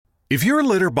If your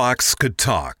litter box could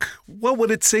talk, what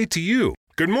would it say to you?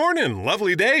 Good morning,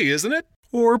 lovely day, isn't it?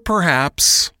 Or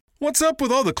perhaps, what's up with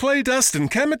all the clay dust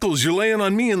and chemicals you're laying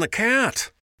on me and the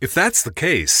cat? If that's the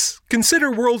case,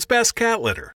 consider World's Best Cat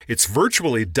Litter. It's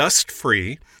virtually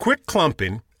dust-free, quick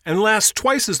clumping, and lasts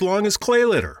twice as long as clay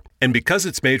litter. And because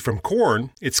it's made from corn,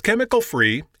 it's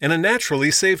chemical-free and a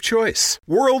naturally safe choice.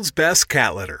 World's Best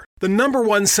Cat Litter, the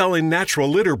 #1 selling natural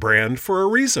litter brand for a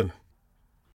reason.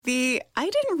 The "I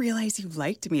didn't realize you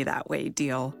liked me that way"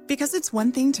 deal. Because it's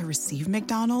one thing to receive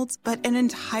McDonald's, but an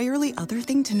entirely other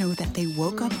thing to know that they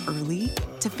woke up early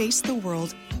to face the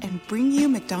world and bring you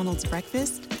McDonald's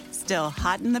breakfast still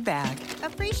hot in the bag.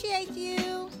 Appreciate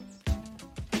you.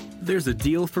 There's a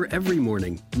deal for every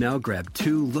morning. Now grab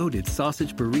 2 loaded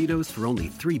sausage burritos for only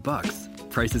 $3.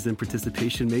 Prices and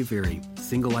participation may vary.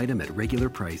 Single item at regular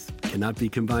price. Cannot be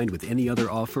combined with any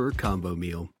other offer or combo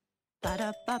meal.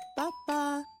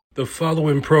 Ba-da-ba-ba-ba. The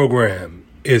following program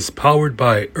is powered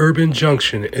by Urban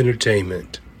Junction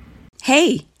Entertainment.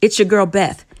 Hey, it's your girl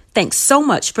Beth. Thanks so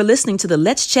much for listening to the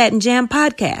Let's Chat and Jam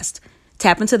podcast.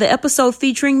 Tap into the episode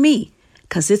featuring me,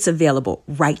 because it's available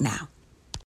right now.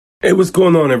 Hey, what's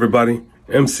going on, everybody?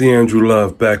 MC Andrew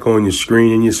Love back on your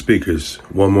screen and your speakers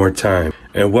one more time.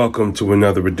 And welcome to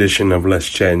another edition of Let's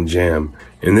Chat and Jam.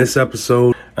 In this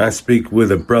episode, I speak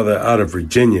with a brother out of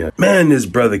Virginia. Man, this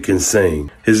brother can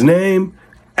sing. His name,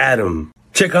 Adam.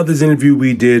 Check out this interview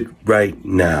we did right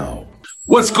now.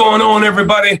 What's going on,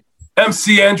 everybody?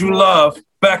 MC Andrew Love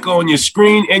back on your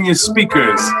screen and your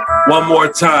speakers one more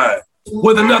time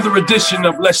with another edition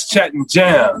of Let's Chat and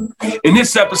Jam. In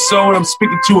this episode, I'm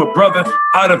speaking to a brother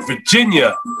out of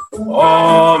Virginia.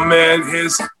 Oh, man,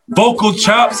 his vocal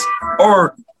chops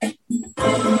are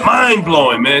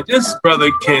mind-blowing, man. This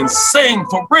brother can sing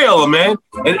for real, man.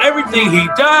 And everything he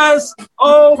does,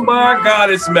 oh, my God,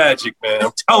 it's magic, man.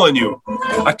 I'm telling you.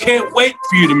 I can't wait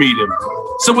for you to meet him.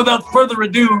 So without further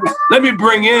ado, let me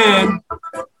bring in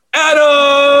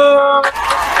Adam!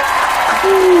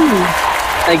 Ooh.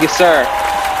 Thank you, sir.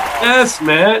 Yes,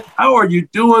 man. How are you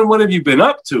doing? What have you been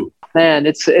up to? Man,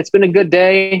 it's been a good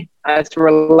day. It's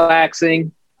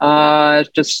relaxing.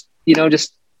 Just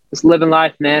living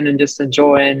life, man, and just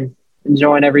enjoying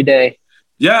every day.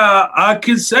 Yeah, I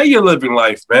can say you're living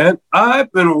life, man.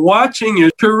 I've been watching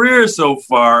your career so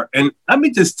far, and let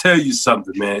me just tell you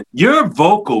something, man. Your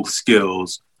vocal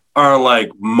skills are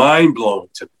like mind-blowing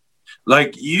to me.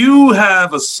 Like, you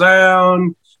have a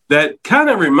sound that kind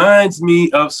of reminds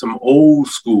me of some old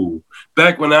school.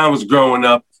 Back when I was growing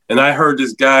up, and I heard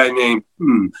this guy named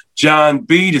John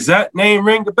B. Does that name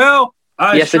ring a bell?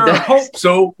 I sure hope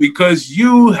so, because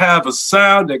you have a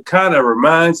sound that kind of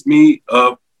reminds me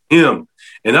of him.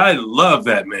 And I love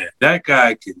that, man. That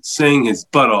guy can sing his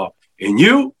butt off. And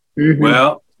you,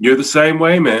 well, you're the same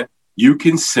way, man. You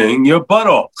can sing your butt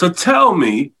off. So tell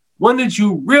me, when did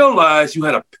you realize you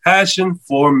had a passion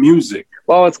for music?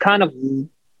 Well, it's kind of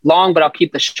long, but I'll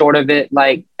keep the short of it.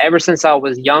 Like, ever since I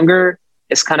was younger,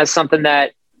 it's kind of something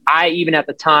that I, even at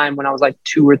the time when I was like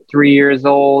 2 or 3 years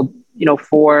old,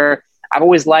 4, I've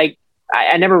always liked,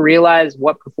 I never realized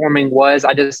what performing was.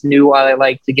 I just knew I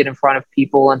liked to get in front of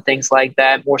people and things like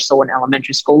that, more so in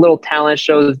elementary school, little talent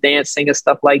shows, dancing and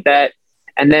stuff like that.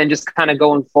 And then just kind of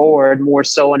going forward, more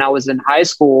so when I was in high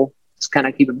school, just kind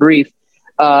of keep it brief.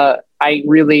 I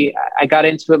got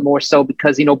into it more so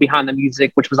because, Behind the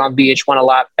Music, which was on VH1 a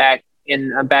lot back in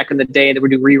the day, they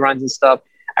would do reruns and stuff.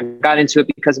 I got into it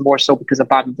because of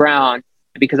Bobby Brown,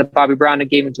 because of Bobby Brown, it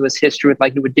gave into his history with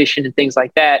like New Edition and things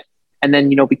like that. And then,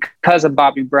 because of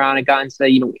Bobby Brown, I got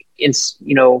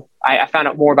into, I found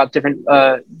out more about different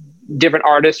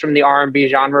artists from the R&B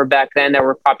genre back then that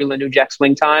were popular in New Jack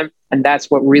Swing time. And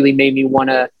that's what really made me want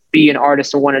to be an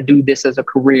artist and want to do this as a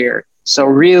career. So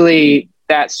really,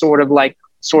 that sort of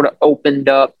opened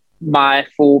up my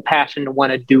full passion to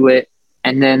want to do it.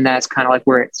 And then that's kind of like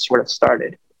where it sort of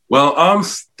started. Well, I'm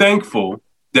thankful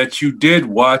that you did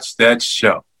watch that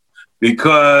show,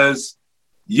 because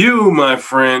you, my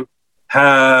friend,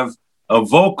 have a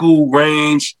vocal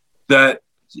range that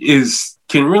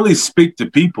can really speak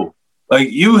to people. Like,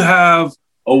 you have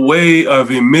a way of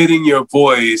emitting your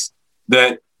voice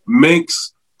that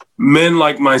makes men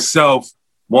like myself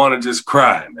want to just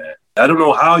cry, man. I don't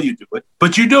know how you do it,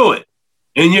 but you do it.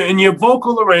 And your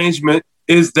vocal arrangement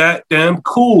is that damn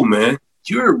cool, man.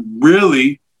 You're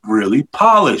really, really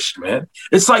polished, man.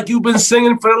 It's like you've been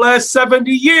singing for the last 70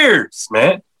 years,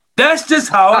 man. That's just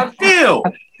how I feel.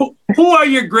 Who are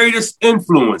your greatest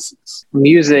influences?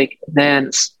 Music, man,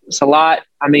 it's a lot.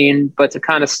 I mean, but to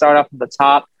kind of start off at the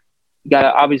top, you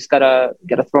gotta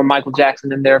throw Michael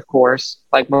Jackson in there, of course,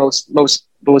 like most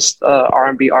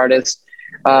R&B artists.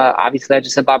 Obviously, I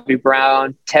just said Bobby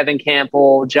Brown, Tevin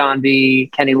Campbell, John B.,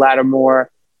 Kenny Lattimore,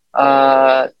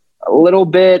 a little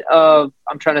bit of,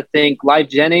 I'm trying to think, Lyfe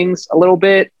Jennings a little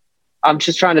bit. I'm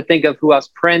just trying to think of who else,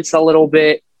 Prince a little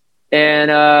bit.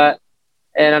 And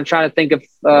I'm trying to think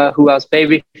of who else,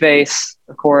 Babyface,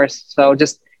 of course. So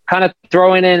just kind of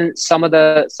throwing in some of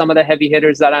the heavy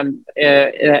hitters that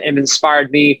have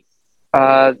inspired me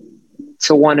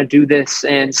to want to do this,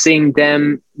 and seeing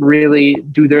them really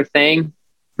do their thing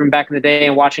from back in the day,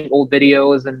 and watching old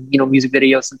videos and, music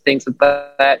videos and things like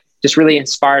that just really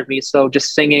inspired me. So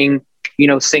just singing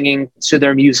to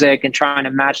their music and trying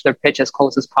to match their pitch as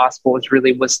close as possible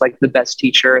was like the best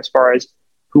teacher as far as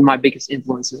who my biggest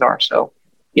influences are. So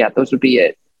yeah, those would be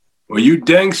it. Well, you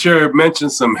dang sure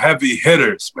mentioned some heavy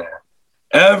hitters, man.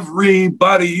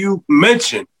 Everybody you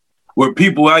mentioned were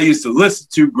people I used to listen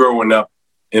to growing up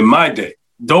in my day.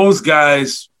 Those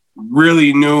guys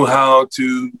really knew how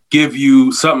to give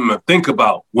you something to think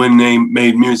about when they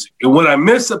made music. And what I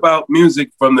miss about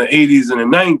music from the 80s and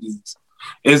the 90s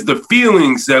is the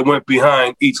feelings that went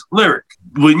behind each lyric.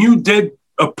 When you did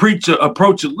approach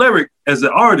a lyric as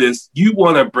an artist, you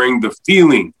want to bring the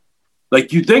feeling.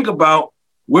 Like, you think about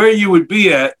where you would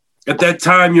be at that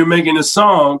time you're making a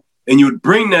song, and you would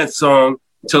bring that song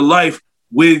to life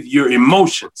with your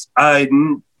emotions. I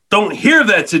don't hear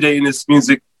that today in this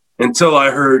music until I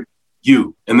heard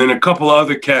you. And then a couple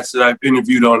other cats that I've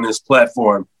interviewed on this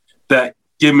platform that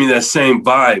give me that same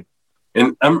vibe.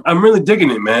 And I'm really digging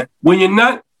it, man. When you're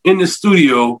not in the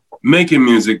studio making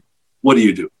music, what do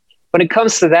you do? When it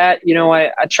comes to that,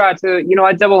 I try to,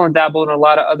 I dabble and dabble in a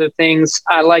lot of other things.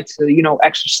 I like to,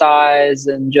 exercise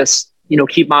and just,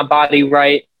 keep my body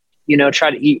right,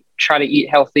 try to eat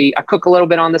healthy. I cook a little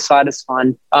bit on the side. It's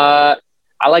fun. I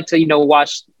like to,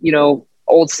 watch,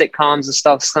 old sitcoms and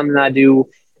stuff, something that I do,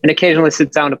 and occasionally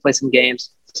sit down to play some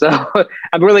games. So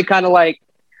I'm really kind of like,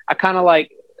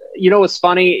 what's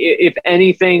funny? If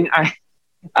anything,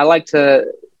 I like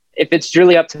to, if it's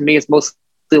really up to me, it's mostly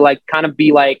like kind of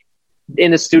be like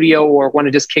in the studio, or want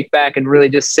to just kick back and really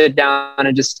just sit down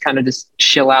and just kind of just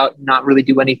chill out and not really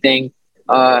do anything,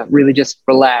 really just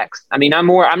relax. I mean, I'm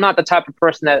not the type of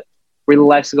person that really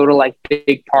likes to go to like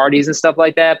big parties and stuff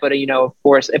like that. But, of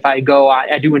course, if I go,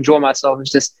 I do enjoy myself.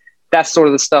 It's just, that's sort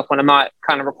of the stuff when I'm not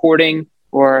kind of recording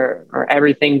or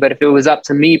everything. But if it was up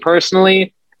to me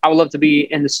personally, I would love to be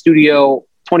in the studio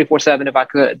 24/7 if I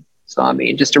could. So, I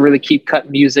mean, just to really keep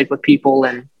cutting music with people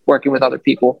and working with other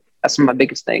people. That's my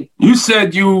biggest thing. You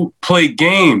said you play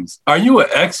games. Are you an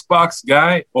Xbox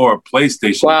guy or a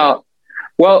PlayStation guy?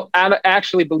 Well, I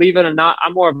actually, believe it or not,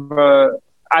 I'm more of a,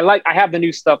 I have the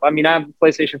new stuff. I mean, I have the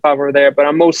PlayStation 5 over there, but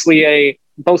I'm mostly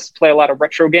play a lot of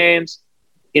retro games.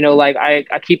 Like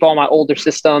I keep all my older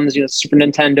systems, Super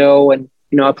Nintendo, and,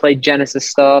 I play Genesis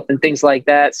stuff and things like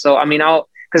that. So, I mean,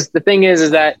 because the thing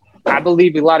is that I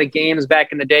believe a lot of games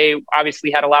back in the day obviously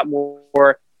had a lot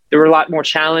more, they were a lot more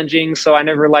challenging. So I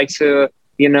never like to,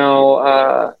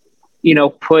 I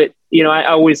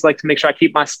always like to make sure I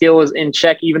keep my skills in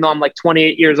check, even though I'm like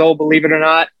 28 years old, believe it or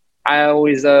not. I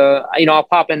always, I'll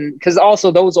pop in, because also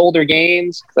those older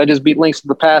games, I just beat Links to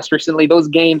the Past recently. Those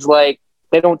games, like,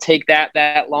 they don't take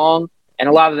that long. And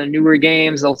a lot of the newer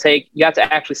games, you have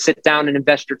to actually sit down and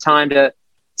invest your time to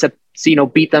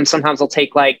beat them. Sometimes they'll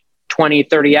take like 20,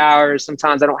 30 hours.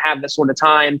 Sometimes I don't have the sort of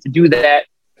time to do that.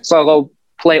 So I'll go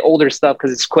play older stuff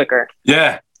because it's quicker.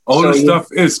 Yeah, older stuff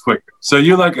is quicker. So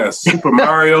you're like a Super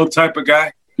Mario type of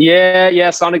guy? Yeah,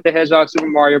 Sonic the Hedgehog, Super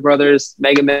Mario Brothers,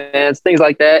 Mega Man, things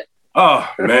like that. Oh,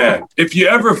 man. If you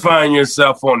ever find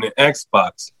yourself on the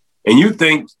Xbox and you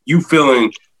think you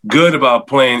feeling good about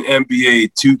playing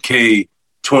NBA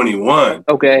 2K21,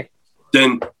 okay,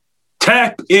 then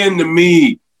tap into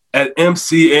me at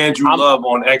MC Andrew Love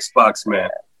on Xbox, man.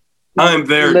 I'm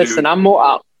there, listen, dude. I'm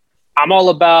all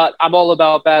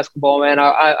about basketball, man.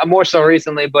 I'm more so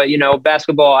recently, but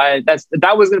basketball. If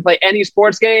I was gonna play any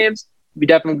sports games, it'd be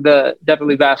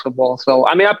definitely basketball. So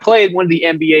I mean, I played one of the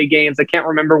NBA games. I can't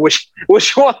remember which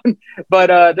one,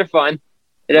 but they're fun.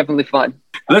 They're definitely fun.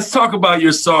 Let's talk about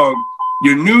your song,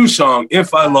 your new song,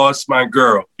 "If I Lost My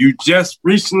Girl." You just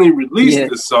recently released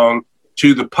this song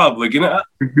to the public, and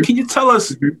can you tell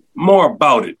us more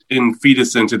about it and feed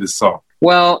us into the song?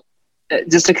 Well,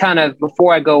 just to kind of,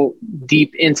 before I go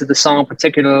deep into the song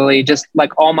particularly, just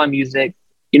like all my music,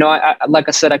 I like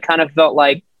I said, I kind of felt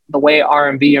like the way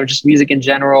R&B or just music in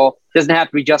general doesn't have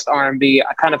to be just R&B.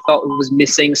 I kind of felt it was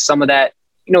missing some of that,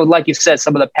 like you said,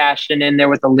 some of the passion in there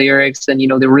with the lyrics and,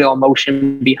 the real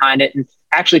emotion behind it, and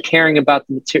actually caring about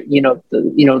the material,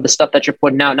 the stuff that you're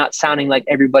putting out, not sounding like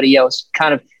everybody else,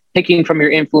 kind of picking from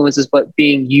your influences, but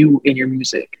being you in your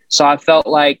music. So I felt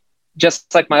like,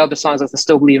 just like my other songs, like the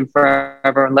Still Believing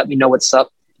Forever and Let Me Know What's Up,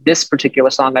 this particular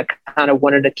song, I kind of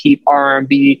wanted to keep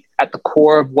R&B at the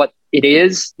core of what it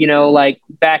is. You know, like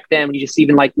back then, when you just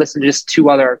even like listen to just two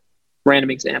other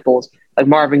random examples, like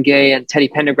Marvin Gaye and Teddy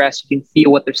Pendergrass, you can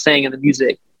feel what they're saying in the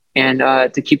music, and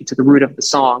to keep it to the root of the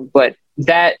song. But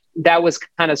that was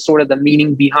kind of sort of the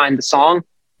meaning behind the song.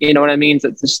 You know what I mean?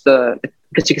 It's just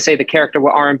because you could say the character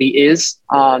what R&B is.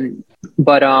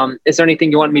 But is there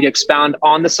anything you want me to expound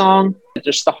on the song?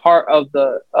 Just the heart of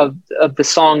the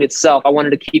song itself. I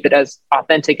wanted to keep it as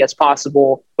authentic as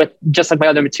possible, but just like my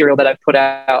other material that I've put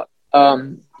out,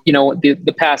 you know,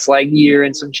 the past like year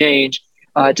and some change,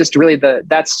 just really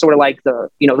that's sort of like the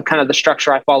kind of the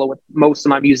structure I follow with most of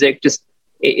my music. Just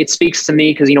it speaks to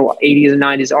me because, you know, 80s and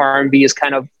 90s R&B is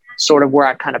kind of sort of where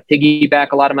I kind of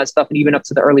piggyback a lot of my stuff, and even up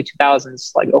to the early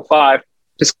 2000s, like 05,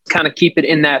 just kind of keep it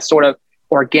in that sort of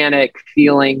organic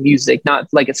feeling music, not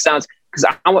like it sounds, because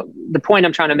the point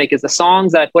I'm trying to make is the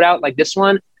songs that I put out, like this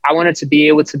one, I want it to be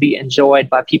able to be enjoyed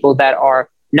by people that are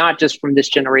not just from this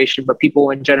generation, but people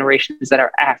in generations that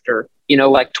are after, you know,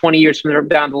 like 20 years from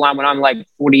down the line, when I'm like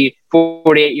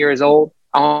 48 years old,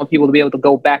 I want people to be able to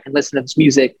go back and listen to this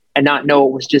music and not know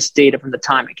it was just data from the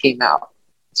time it came out.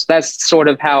 So that's sort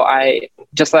of how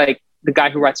just like the guy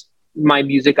who writes my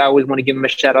music, I always want to give him a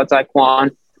shout out,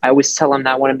 Daquan. I always tell him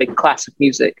that I want to make classic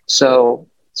music. So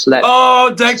that.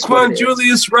 Oh, Daquan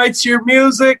Julius writes your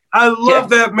music. I love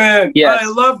that man. Yes. I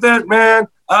love that man.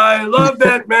 I love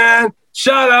that man.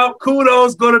 Shout out,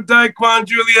 kudos, go to Daquan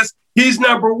Julius. He's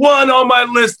number 1 on my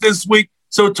list this week.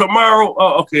 So tomorrow,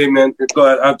 okay, man, go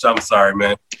ahead. I'm sorry,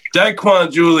 man.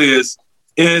 Daquan Julius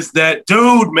is that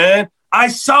dude, man. I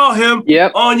saw him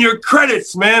on your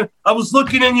credits, man. I was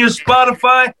looking in your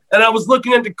Spotify and I was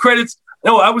looking at the credits.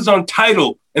 No, I was on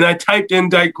Tidal and I typed in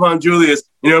Daquan Julius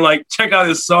and they're like, check out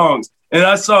his songs. And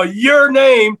I saw your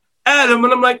name, Adam,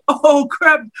 and I'm like, oh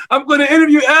crap, I'm going to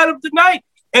interview Adam tonight.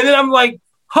 And then I'm like,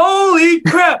 holy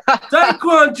crap,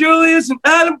 Daquan Julius and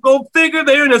Adam, go figure,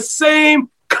 they're in the same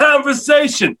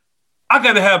conversation. I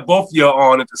got to have both of y'all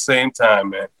on at the same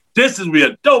time, man. This is be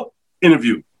a dope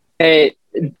interview. Hey,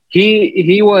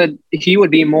 he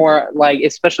would be more like,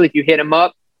 especially if you hit him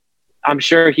up, I'm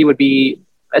sure he would be,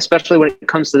 especially when it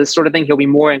comes to this sort of thing, he'll be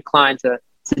more inclined to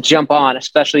jump on,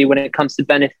 especially when it comes to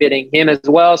benefiting him as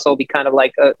well. So it'll be kind of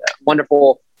like a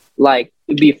wonderful, like,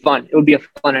 it would be a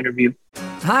fun interview.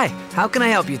 Hi, how can I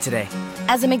help you today?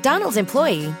 As a McDonald's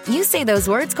employee, you say those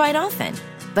words quite often.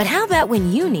 But how about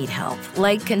when you need help,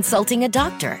 like consulting a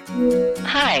doctor?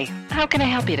 Hi, how can I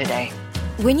help you today?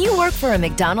 When you work for a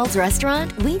McDonald's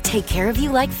restaurant, we take care of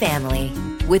you like family.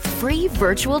 With free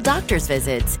virtual doctor's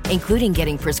visits, including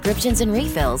getting prescriptions and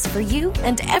refills for you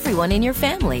and everyone in your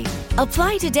family.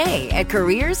 Apply today at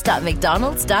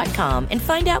careers.mcdonalds.com and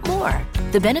find out more.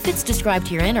 The benefits described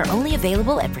herein are only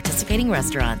available at participating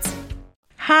restaurants.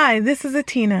 Hi, this is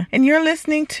Atina, and you're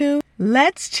listening to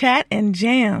Let's Chat and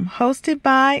Jam, hosted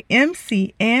by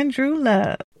MC Andrew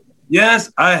Love.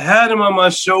 Yes, I had him on my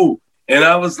show, and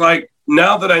I was like,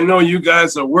 now that I know you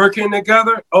guys are working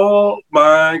together, oh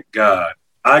my God,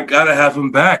 I got to have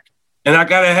him back. And I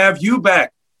got to have you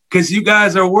back because you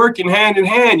guys are working hand in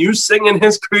hand. You're singing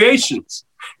his creations.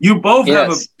 You both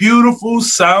have a beautiful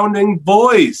sounding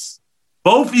voice.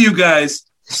 Both of you guys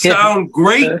sound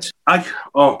great.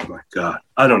 Oh my God.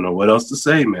 I don't know what else to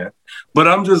say, man. But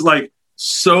I'm just like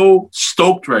so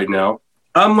stoked right now.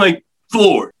 I'm like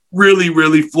floored. Really,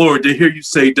 really floored to hear you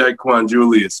say Daquan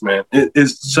Julius, man. It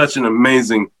is such an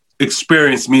amazing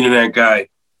experience meeting that guy.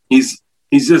 He's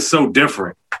just so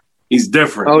different. He's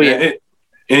different. Oh, yeah.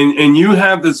 And you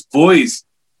have this voice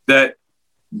that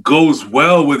goes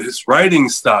well with his writing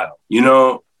style. You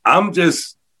know, I'm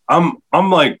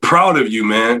like proud of you,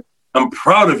 man. I'm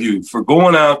proud of you for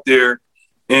going out there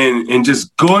and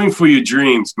just going for your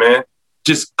dreams, man.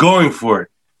 Just going for it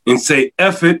and say,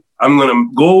 F it. I'm going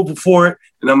to go for it.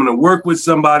 And I'm going to work with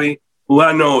somebody who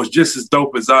I know is just as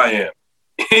dope as I am.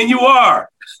 And you are.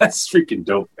 That's freaking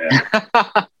dope, man.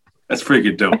 That's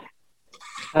freaking dope.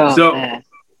 Man.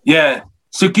 Yeah.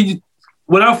 So can you,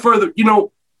 without further,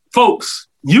 folks,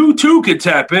 you too can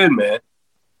tap in, man.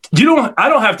 I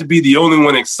don't have to be the only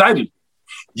one excited.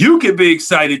 You can be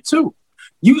excited too.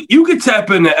 You can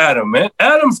tap into Adam, man.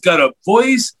 Adam's got a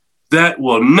voice that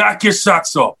will knock your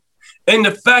socks off. And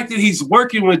the fact that he's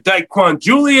working with Daquan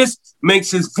Julius makes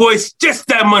his voice just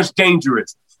that much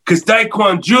dangerous. Because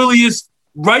Daquan Julius'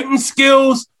 writing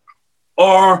skills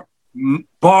are,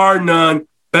 bar none,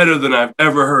 better than I've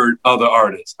ever heard other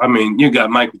artists. I mean, you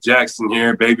got Michael Jackson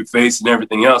here, Babyface, and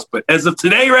everything else. But as of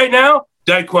today, right now,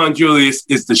 Daquan Julius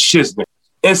is the shiznit.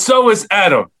 And so is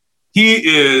Adam. He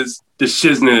is the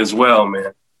shiznit as well,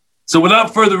 man. So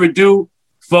without further ado,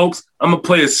 folks, I'm going to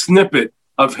play a snippet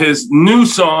of his new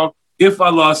song, If I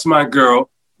Lost My Girl,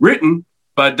 written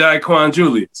by Daquan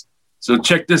Julius. So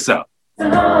check this out.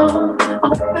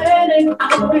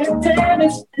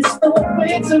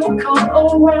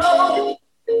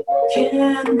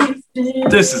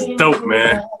 This is dope,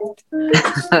 man.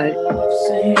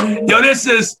 Yo, this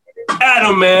is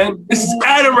Adam, man. This is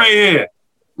Adam right here.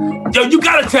 Yo, you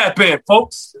gotta tap in,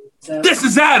 folks. This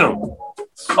is Adam.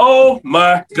 Oh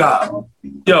my God.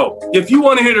 Yo, if you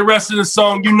want to hear the rest of the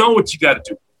song, you know what you gotta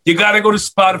do. You gotta go to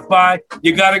Spotify.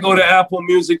 You gotta go to Apple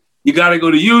Music. You gotta go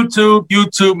to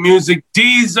YouTube Music,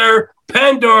 Deezer,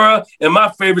 Pandora, and my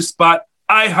favorite spot,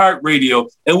 iHeartRadio.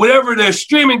 And whatever there's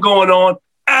streaming going on,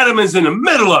 Adam is in the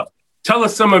middle of it. Tell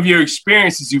us some of your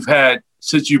experiences you've had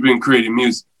since you've been creating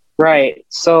music. Right.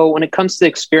 So when it comes to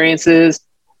experiences,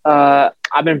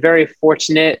 I've been very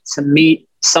fortunate to meet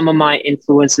some of my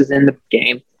influences in the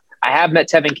game. I have met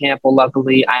Tevin Campbell,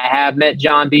 luckily. I have met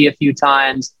John B a few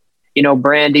times,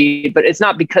 Brandy, but it's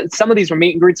not because some of these were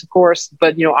meet and greets, of course,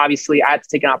 but, obviously I had to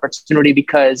take an opportunity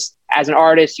because as an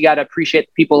artist, you got to appreciate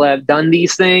the people that have done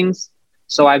these things.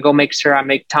 So I go make sure I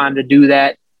make time to do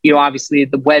that. Obviously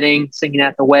the wedding, singing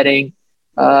at the wedding,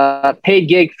 paid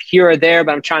gig here or there,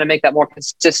 but I'm trying to make that more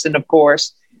consistent, of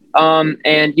course.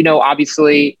 And,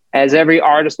 obviously, as every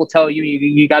artist will tell you,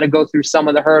 you got to go through some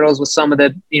of the hurdles with some of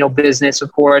the, business,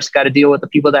 of course, got to deal with the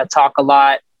people that talk a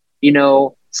lot,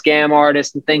 scam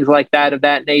artists and things like that of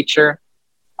that nature.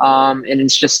 And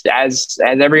it's just as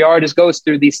every artist goes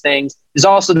through these things, there's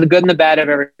also the good and the bad of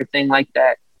everything like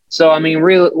that. So, I mean,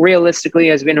 realistically,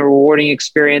 it's been a rewarding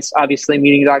experience. Obviously,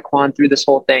 meeting Daquan through this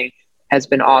whole thing has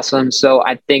been awesome. So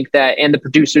I think that, and the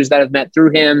producers that I've met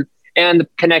through him and the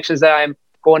connections that I'm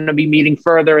going to be meeting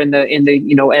further in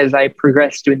the as I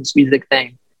progress doing this music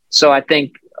thing. So I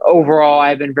think overall,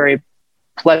 I've been very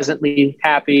pleasantly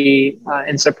happy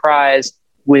and surprised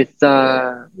with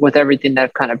everything that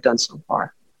I've kind of done so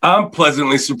far. I'm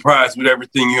pleasantly surprised with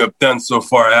everything you have done so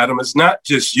far, Adam. It's not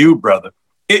just you, brother.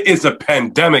 It is a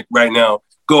pandemic right now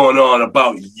going on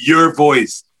about your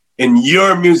voice and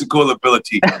your musical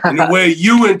ability and the way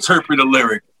you interpret a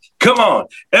lyric. Come on.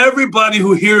 Everybody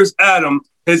who hears Adam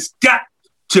has got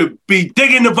to be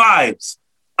digging the vibes.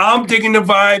 I'm digging the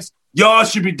vibes. Y'all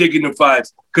should be digging the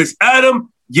vibes. Because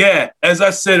Adam, as I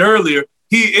said earlier,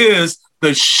 he is the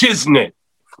shiznit.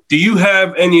 Do you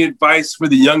have any advice for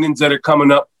the youngins that are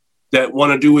coming up that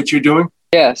want to do what you're doing?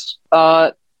 Yes.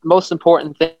 Most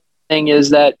important thing is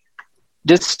that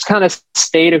just kind of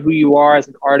stay to who you are as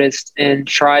an artist and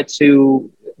try to,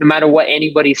 no matter what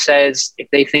anybody says, if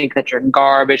they think that you're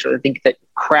garbage or they think that you're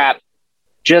crap,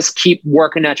 just keep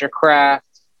working at your craft,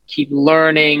 keep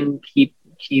learning, keep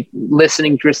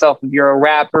listening to yourself. If you're a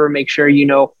rapper, make sure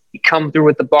you come through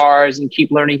with the bars and keep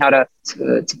learning how to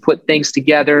put things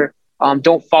together.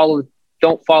 Don't follow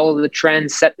the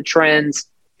trends, set the trends.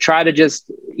 Try to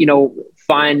just,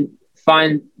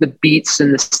 find the beats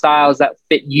and the styles that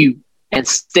fit you and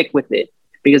stick with it.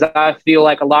 Because I feel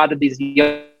like a lot of these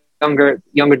younger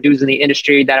dudes in the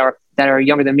industry that are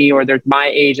younger than me or they're my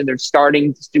age and they're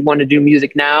starting to want to do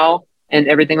music now and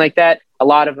everything like that, a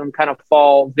lot of them kind of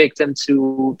fall victim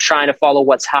to trying to follow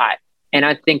what's hot. And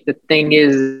I think the thing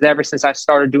is, ever since I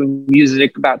started doing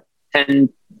music about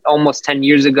almost 10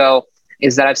 years ago,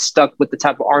 is that I've stuck with the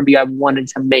type of R&B I wanted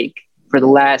to make for the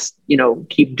last,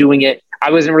 keep doing it. I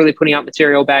wasn't really putting out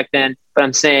material back then, but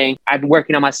I'm saying I've been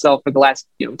working on myself for the last,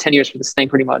 10 years for this thing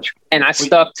pretty much. And I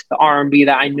stuck to the R&B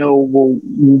that I know will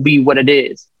be what it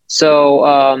is. So,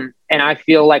 and I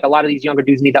feel like a lot of these younger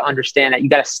dudes need to understand that you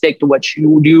got to stick to what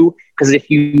you do. Because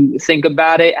if you think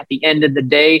about it, at the end of the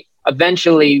day,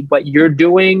 eventually what you're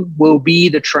doing will be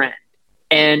the trend.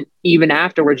 And even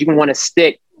afterwards, you're going to want to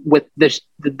stick with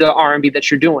the R&B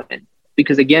that you're doing,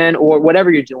 because again, or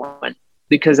whatever you're doing,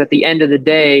 because at the end of the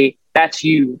day, that's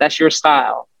you, that's your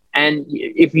style. And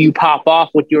if you pop off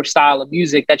with your style of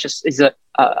music, that just is a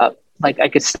like I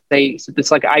could say, it's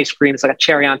like ice cream. It's like a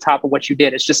cherry on top of what you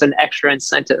did. It's just an extra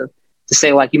incentive to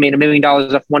say like you made $1 million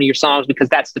off one of your songs because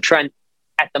that's the trend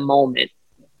at the moment.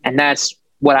 And that's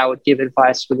what I would give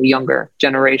advice for the younger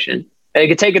generation. They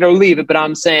could take it or leave it, but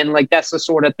I'm saying like that's the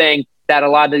sort of thing that a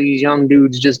lot of these young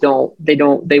dudes just won't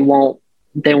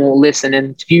listen,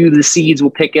 and few of the seeds will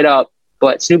pick it up.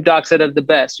 But Snoop Dogg said of the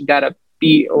best, you gotta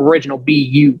be original, be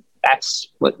you. That's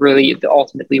what really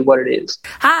ultimately what it is.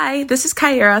 Hi, this is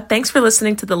Kyra. Thanks for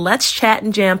listening to the Let's Chat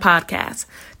and Jam podcast.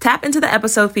 Tap into the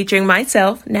episode featuring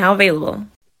myself, now available.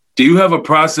 Do you have a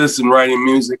process in writing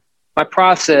music? My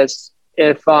process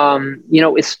If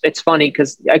it's funny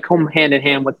because I come hand in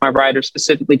hand with my writer,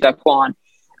 specifically Daquan. And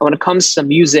when it comes to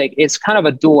music, it's kind of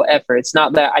a dual effort. It's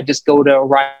not that I just go to a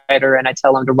writer and I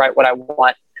tell him to write what I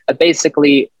want. But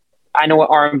basically, I know what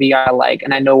R&B I like,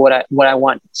 and I know what I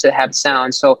want to have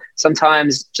sound. So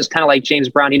sometimes, just kind of like James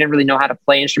Brown, he didn't really know how to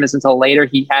play instruments until later.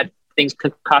 He had things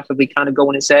constantly kind of go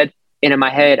in his head. And in my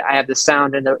head, I have the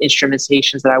sound and the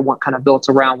instrumentations that I want kind of built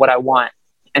around what I want.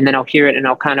 And then I'll hear it and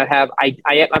I'll kind of have,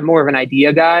 I'm more of an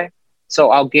idea guy.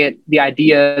 So I'll get the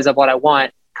ideas of what I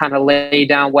want, kind of lay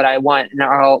down what I want,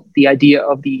 and the idea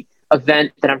of the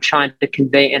event that I'm trying to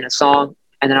convey in a song.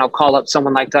 And then I'll call up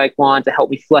someone like Daquan to help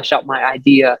me flesh out my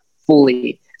idea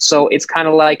fully. So it's kind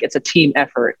of like it's a team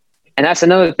effort. And that's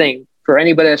another thing for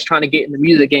anybody that's trying to get in the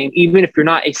music game. Even if you're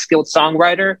not a skilled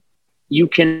songwriter,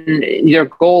 your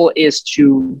goal is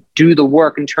to do the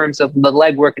work in terms of the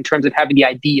legwork, in terms of having the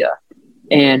idea.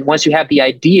 And once you have the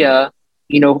idea,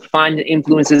 find the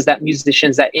influences that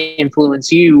musicians that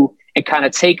influence you and kind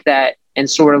of take that and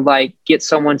sort of like get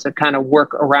someone to kind of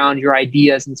work around your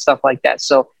ideas and stuff like that.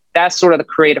 So that's sort of the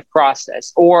creative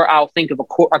process. Or I'll think of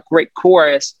a great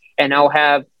chorus and I'll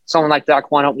have someone like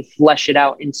Daquan help me flesh it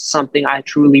out into something I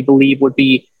truly believe would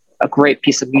be a great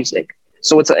piece of music.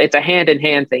 So it's a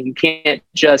hand-in-hand thing. You can't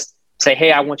just say,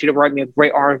 hey, I want you to write me a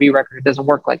great R&B record. It doesn't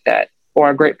work like that. Or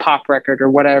a great pop record or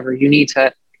whatever. You need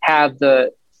to have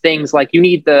the things like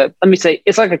let me say,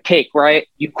 it's like a cake, right?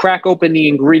 You crack open the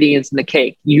ingredients in the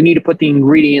cake. You need to put the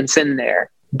ingredients in there.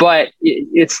 But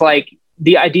it's like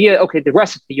the idea, okay, the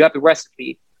recipe, you have the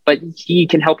recipe, but he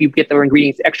can help you get the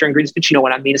extra ingredients, but you know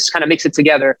what I mean? It's kind of mix it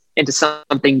together into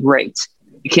something great.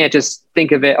 You can't just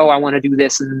think of it, I want to do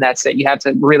this and that's it. You have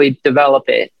to really develop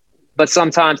it. But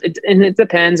sometimes it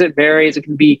depends. It varies. It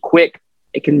can be quick.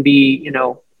 It can be,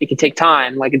 it can take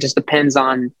time. Like it just depends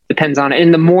on it.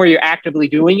 And the more you're actively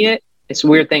doing it, it's a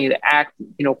weird thing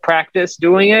to practice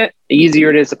doing it, the easier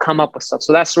it is to come up with stuff.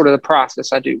 So that's sort of the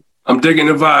process I do. I'm digging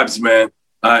the vibes, man.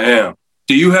 I am.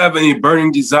 Do you have any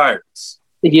burning desires?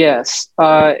 Yes.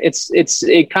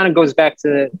 It kind of goes back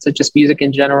to just music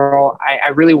in general. I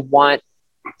really want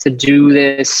to do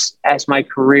this as my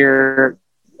career.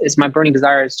 Is my burning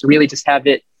desire is to really just have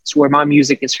it to where my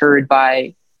music is heard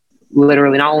by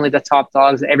literally not only the top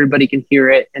dogs, everybody can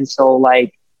hear it. And so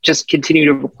like just continue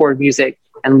to record music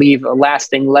and leave a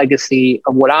lasting legacy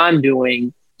of what I'm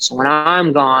doing. So when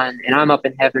I'm gone and I'm up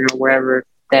in heaven or wherever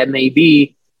that may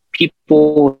be,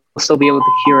 people will still be able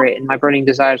to hear it. And my burning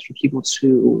desire is for people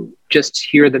to just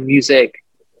hear the music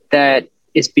that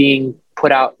is being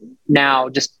put out now,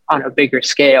 just on a bigger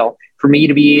scale, for me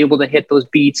to be able to hit those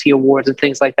BET awards and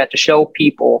things like that, to show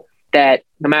people that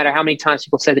no matter how many times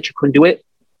people said that you couldn't do it,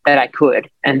 that I could,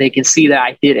 and they can see that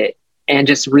I did it, and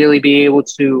just really be able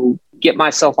to get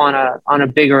myself on a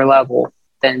bigger level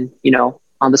than,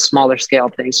 on the smaller scale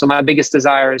things. So my biggest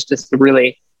desire is just to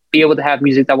really be able to have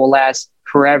music that will last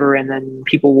forever. And then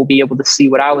people will be able to see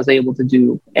what I was able to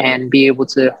do and be able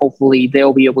to, hopefully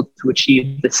they'll be able to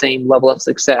achieve the same level of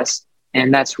success.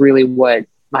 And that's really what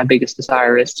my biggest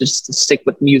desire is, just to stick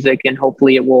with music, and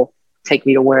hopefully it will take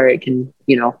me to where it can,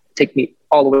 take me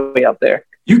all the way up there.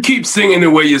 You keep singing the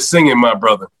way you're singing, my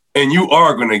brother, and you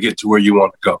are going to get to where you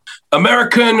want to go.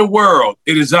 America and the world.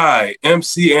 It is I,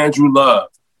 MC Andrew Love.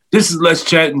 This is Let's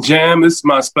Chat and Jam. This is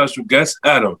my special guest,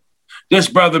 Adam. This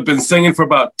brother been singing for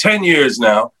about 10 years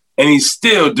now, and he's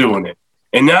still doing it.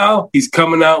 And now he's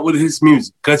coming out with his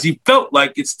music because he felt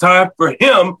like it's time for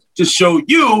him to show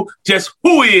you just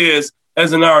who he is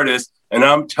as an artist. And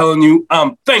I'm telling you,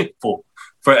 I'm thankful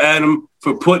for Adam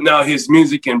for putting out his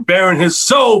music and bearing his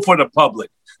soul for the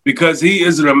public, because he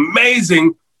is an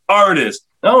amazing artist.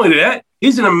 Not only that,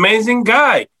 he's an amazing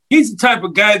guy. He's the type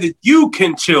of guy that you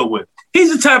can chill with.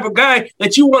 He's the type of guy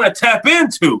that you want to tap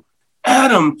into.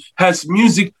 Adam has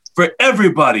music for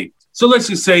everybody. So let's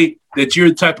just say that you're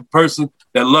the type of person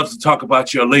that loves to talk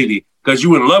about your lady because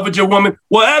you're in love with your woman.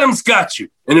 Well, Adam's got you.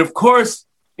 And of course,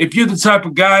 if you're the type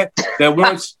of guy that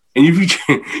wants, and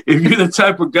if you're the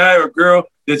type of guy or girl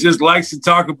that just likes to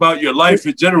talk about your life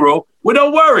in general, well,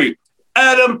 don't worry.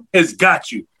 Adam has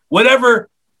got you. Whatever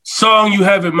song you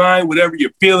have in mind, whatever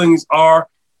your feelings are,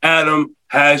 Adam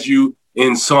has you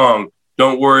in song.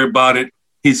 Don't worry about it.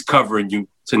 He's covering you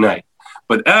tonight.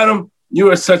 But Adam, you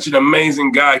are such an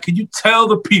amazing guy. Can you tell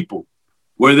the people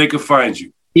where they can find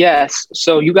you? Yes.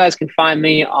 So you guys can find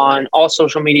me on all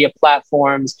social media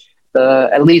platforms,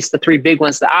 at least the three big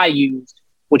ones that I use,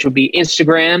 which would be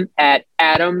Instagram at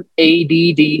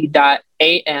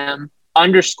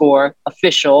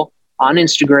AdamADD.am_official on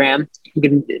Instagram. You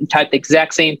can type the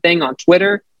exact same thing on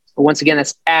Twitter. But once again,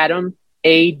 that's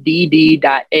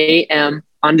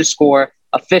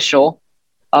AdamADD.am_official.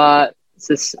 I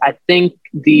think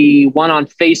the one on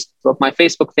Facebook, my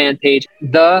Facebook fan page,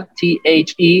 the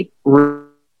THE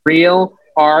Real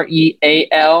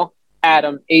REAL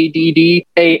Adam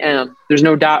ADDAM. There's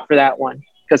no dot for that one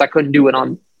because I couldn't do it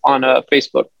on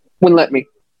Facebook. Wouldn't let me.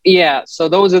 Yeah, so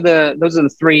those are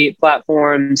the 3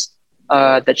 platforms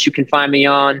that you can find me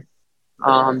on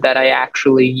that I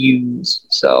actually use.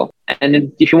 So,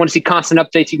 and if you want to see constant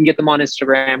updates, you can get them on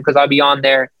Instagram because I'll be on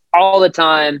there all the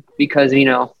time because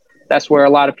that's where a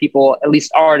lot of people, at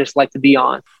least artists, like to be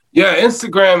on. Yeah,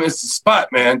 Instagram is the spot,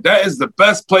 man. That is the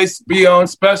best place to be on,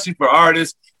 especially for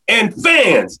artists and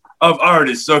fans of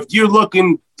artists. So if you're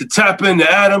looking to tap into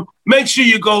Adam, make sure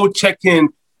you go check in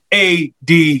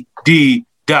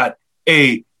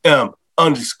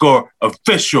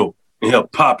add.am_official, and he'll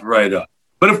pop right up.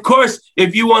 But of course,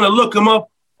 if you want to look him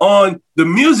up on the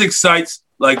music sites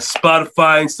like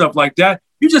Spotify and stuff like that,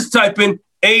 you just type in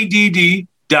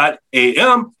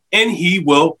add.am and he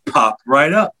will pop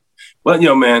right up.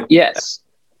 Well, man. Yes.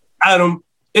 Adam,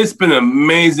 it's been an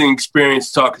amazing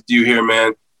experience talking to you here,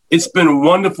 man. It's been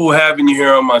wonderful having you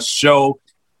here on my show.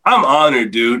 I'm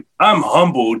honored, dude. I'm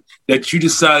humbled that you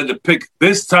decided to pick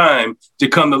this time to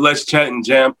come to Let's Chat and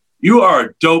Jam. You are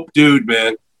a dope dude,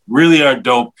 man. Really are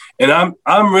dope. And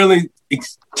I'm really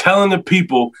telling the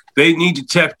people they need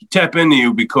to tap into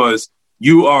you because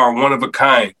you are one of a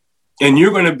kind. And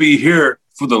you're going to be here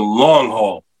for the long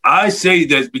haul. I say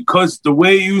that because the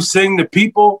way you sing to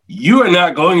people, you are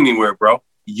not going anywhere, bro.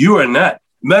 You are not.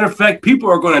 Matter of fact,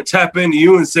 people are going to tap into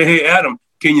you and say, hey, Adam,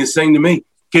 can you sing to me?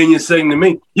 Can you sing to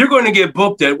me? You're going to get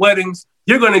booked at weddings.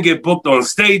 You're going to get booked on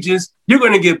stages. You're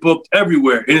going to get booked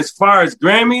everywhere. And as far as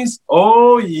Grammys,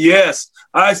 oh, yes,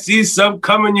 I see some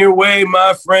coming your way,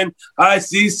 my friend. I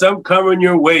see some coming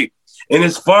your way. And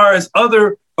as far as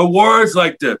other awards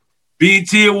like the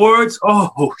BET Awards,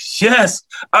 oh, yes,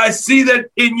 I see that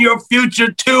in your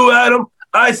future too, Adam.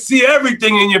 I see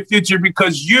everything in your future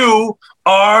because you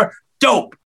are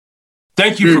dope.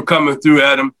 Thank you for coming through,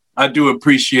 Adam. I do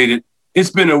appreciate it. It's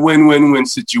been a win-win-win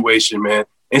situation, man.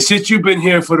 And since you've been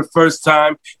here for the first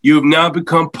time, you have now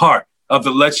become part of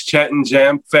the Let's Chat and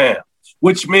Jam fam,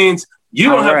 which means you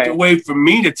don't have to wait for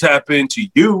me to tap into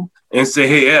you and say,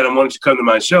 hey, Adam, why don't you come to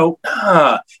my show?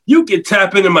 You can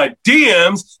tap into my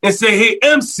DMs and say, hey,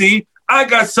 MC, I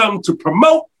got something to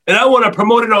promote, and I want to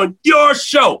promote it on your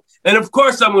show. And, of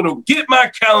course, I'm going to get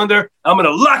my calendar. I'm going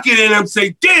to lock it in and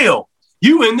say, deal,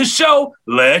 you in the show,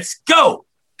 let's go.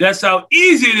 That's how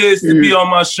easy it is to be on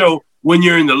my show when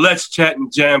you're in the Let's Chat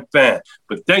and Jam fan.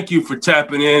 But thank you for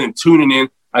tapping in and tuning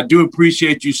in. I do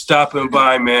appreciate you stopping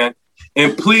by, man.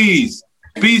 And please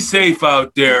be safe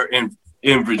out there in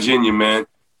Virginia, man.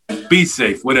 Be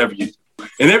safe, whatever you do.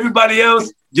 And everybody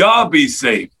else, y'all be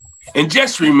safe. And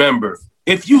just remember,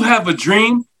 if you have a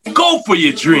dream, go for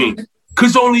your dream,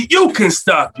 because only you can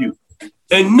stop you.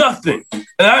 And nothing, and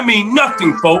I mean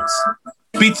nothing, folks,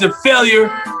 beats a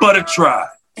failure but a try.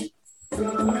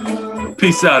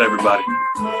 Peace out, everybody.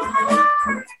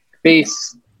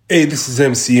 Peace. Hey, this is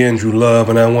MC Andrew Love,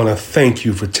 and I want to thank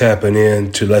you for tapping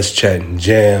in to Let's Chat and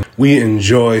Jam. We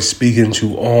enjoy speaking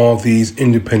to all these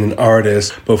independent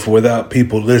artists, but without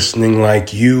people listening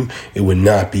like you, it would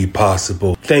not be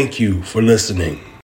possible. Thank you for listening.